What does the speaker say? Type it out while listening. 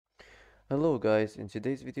Hello guys, in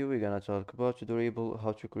today's video we're gonna talk about Dorable,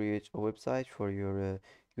 how to create a website for your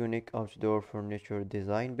unique outdoor furniture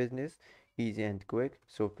design business, easy and quick.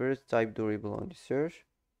 So first type Dorable on the search.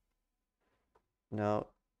 Now,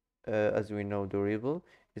 as we know, Dorable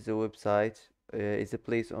is a website, is a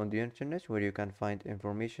place on the internet where you can find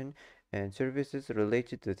information and services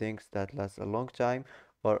related to things that last a long time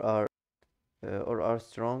or are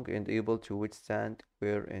strong and able to withstand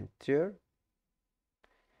wear and tear.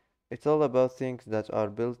 It's all about things that are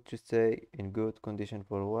built to stay in good condition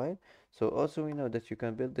for a while. So also we know that you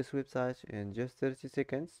can build this website in just 30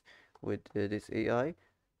 seconds with this AI.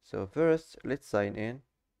 So first, let's sign in.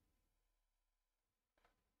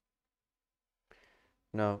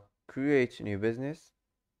 Now, create new business.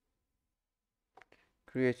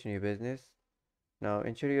 Create new business. Now,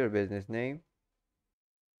 enter your business name.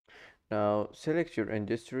 Now, select your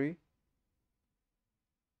industry.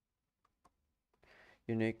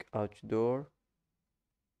 Unique outdoor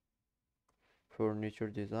furniture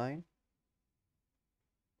design.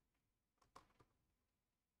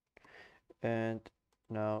 And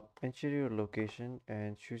now enter your location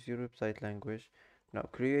and choose your website language. Now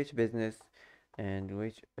create business and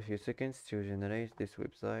wait a few seconds to generate this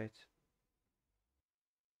website.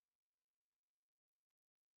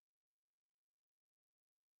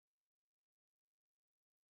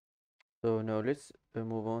 So now let's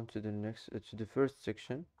move on to the first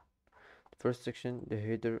section. The first section, the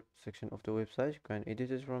header section of the website. You can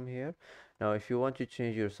edit it from here. Now if you want to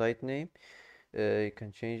change your site name, you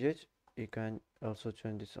can change it. You can also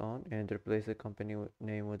turn this on and replace the company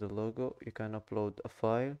name with a logo. You can upload a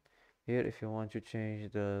file here. If you want to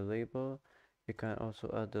change the label, you can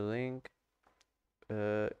also add the link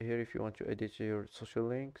here. If you want to edit your social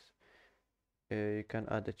links, you can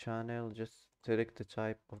add the channel. Just select the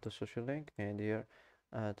type of the social link and here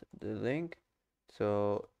add the link.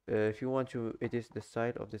 So if you want to edit the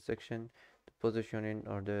style of the section, the positioning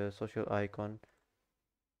or the social icon,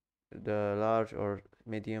 the large or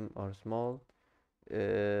medium or small,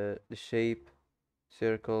 the shape,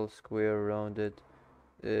 circle, square, rounded.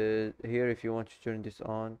 Here if you want to turn this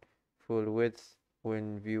on, full width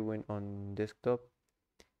when viewing on desktop.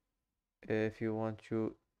 If you want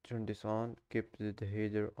to turn this on, keep the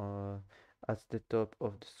header at the top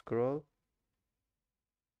of the scroll.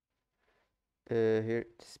 Here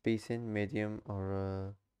spacing medium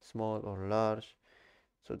or small or large.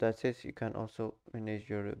 So that's it. You can also manage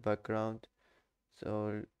your background.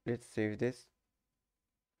 So let's save this.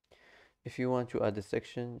 If you want to add a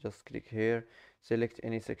section, just click here, select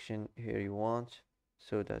any section here you want.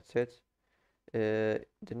 So that's it. The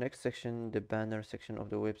next section, the banner section of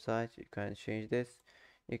the website, you can change this.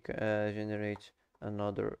 You can generate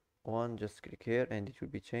another one, just click here and it will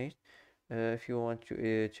be changed. If you want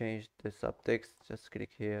to change the subtext, just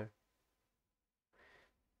click here.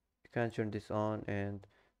 You can turn this on and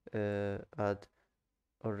add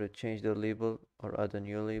or change the label or add a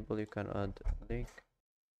new label. You can add a link.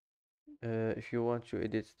 If you want to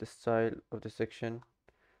edit the style of the section,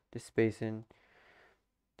 the spacing,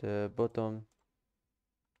 the bottom,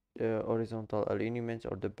 the horizontal alignment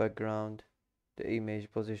or the background, the image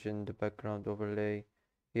position, the background overlay.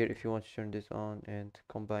 Here if you want to turn this on and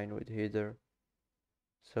combine with header.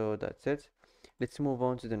 So that's it. Let's move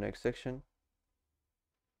on to the next section.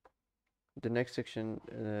 The next section,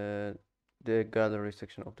 the gallery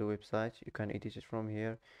section of the website. You can edit it from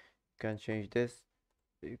here. You can change this.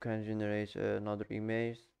 You can generate another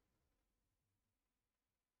image.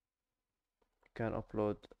 You can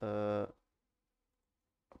upload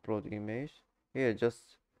image. Here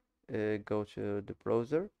just go to the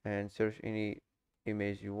browser and search any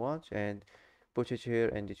image you want and put it here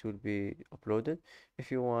and it will be uploaded.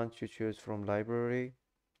 If you want to choose from library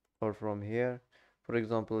or from here, for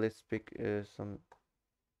example, let's pick some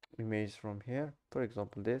images from here, for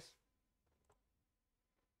example this.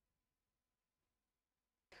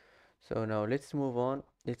 So now let's move on.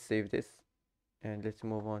 Let's save this and let's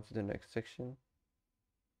move on to the next section.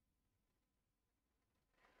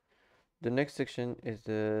 The next section is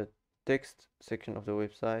the text section of the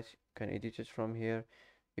website. You can edit it from here.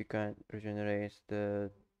 You can regenerate the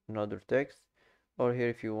another text, or here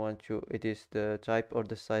if you want to edit the type or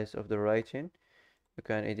the size of the writing, you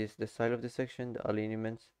can edit the style of the section, the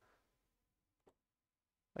alignments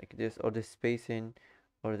like this, or the spacing,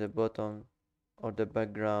 or the bottom, or the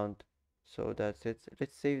background. So that's it.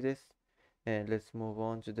 Let's save this and let's move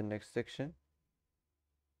on to the next section.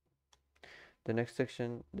 The next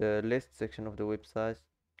section, the list section of the website.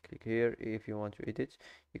 Click here. If you want to edit,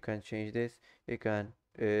 you can change this. You can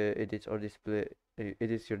edit or display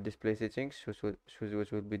edit your display settings, which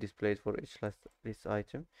will be displayed for each list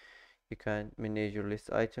item. You can manage your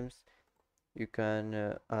list items. You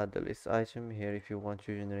can add the list item here. If you want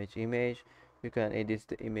to generate image, you can edit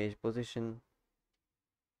the image position.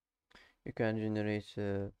 You can generate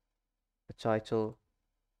a title.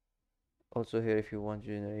 Also here, if you want to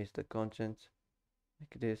generate the content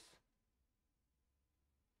like this.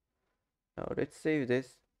 Now let's save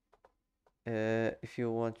this. If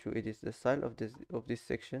you want to edit the style of this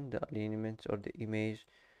section, the alignment or the image,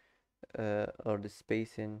 or the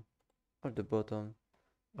spacing, or the bottom,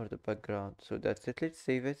 or the background. So that's it. Let's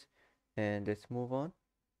save it and let's move on.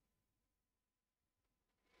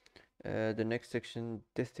 The next section,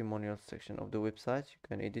 testimonial section of the website. You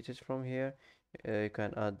can edit it from here. You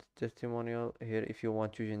can add testimonial here. If you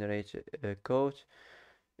want to generate a code,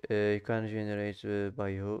 you can generate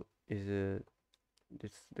by who is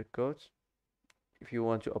this the code. If you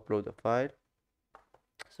want to upload a file,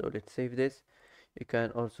 so let's save this. You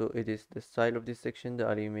can also edit the style of this section, the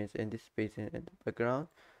alignments and the spacing and the background.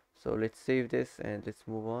 So let's save this and let's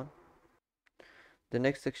move on. The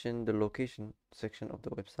next section, the location section of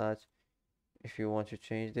the website. If you want to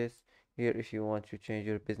change this here, if you want to change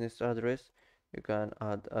your business address, you can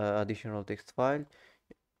add additional text file.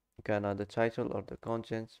 You can add the title or the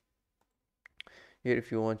contents. Here,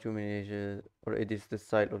 if you want to manage or edit the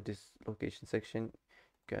style of this location section,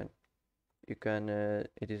 you can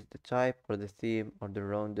edit the type or the theme or the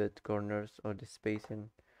rounded corners or the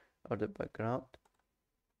spacing or the background.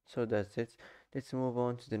 So that's it. Let's move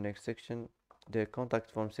on to the next section, the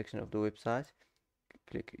contact form section of the website.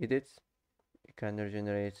 Click edit. You can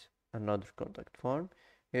generate another contact form.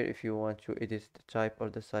 Here, if you want to edit the type or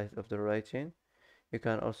the size of the writing, you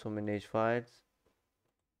can also manage files.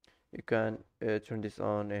 You can turn this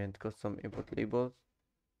on and custom input labels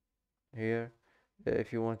here.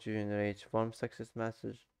 If you want to generate form success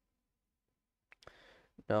message.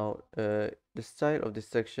 Now the style of this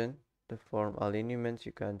section, the form alignment,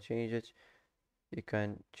 you can change it. You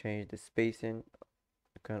can change the spacing.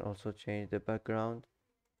 You can also change the background.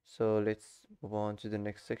 So let's move on to the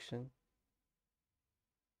next section.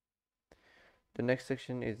 The next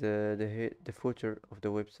section is the footer of the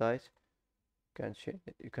website.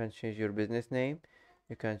 You can change your business name.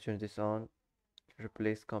 You can turn this on.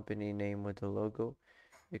 Replace company name with the logo.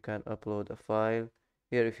 You can upload a file.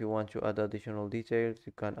 Here, if you want to add additional details,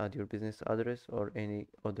 you can add your business address or any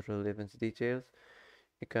other relevant details.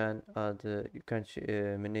 You can add,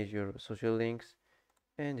 manage your social links.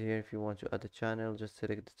 And here, if you want to add a channel, just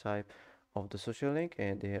select the type of the social link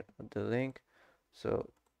and here add the link.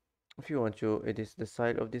 So if you want to edit the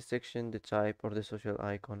style of this section, the type or the social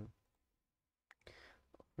icon,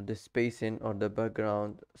 the spacing or the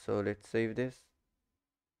background. So let's save this.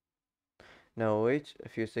 Now wait a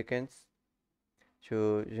few seconds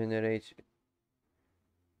to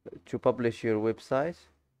publish your website.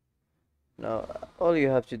 Now all you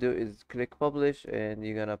have to do is click publish and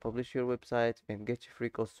you're gonna publish your website and get your free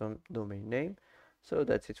custom domain name. So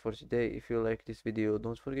that's it for today. If you like this video,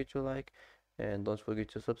 don't forget to like and don't forget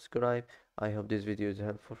to subscribe. I hope this video is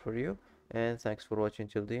helpful for you, and thanks for watching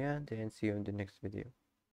till the end, and see you in the next video.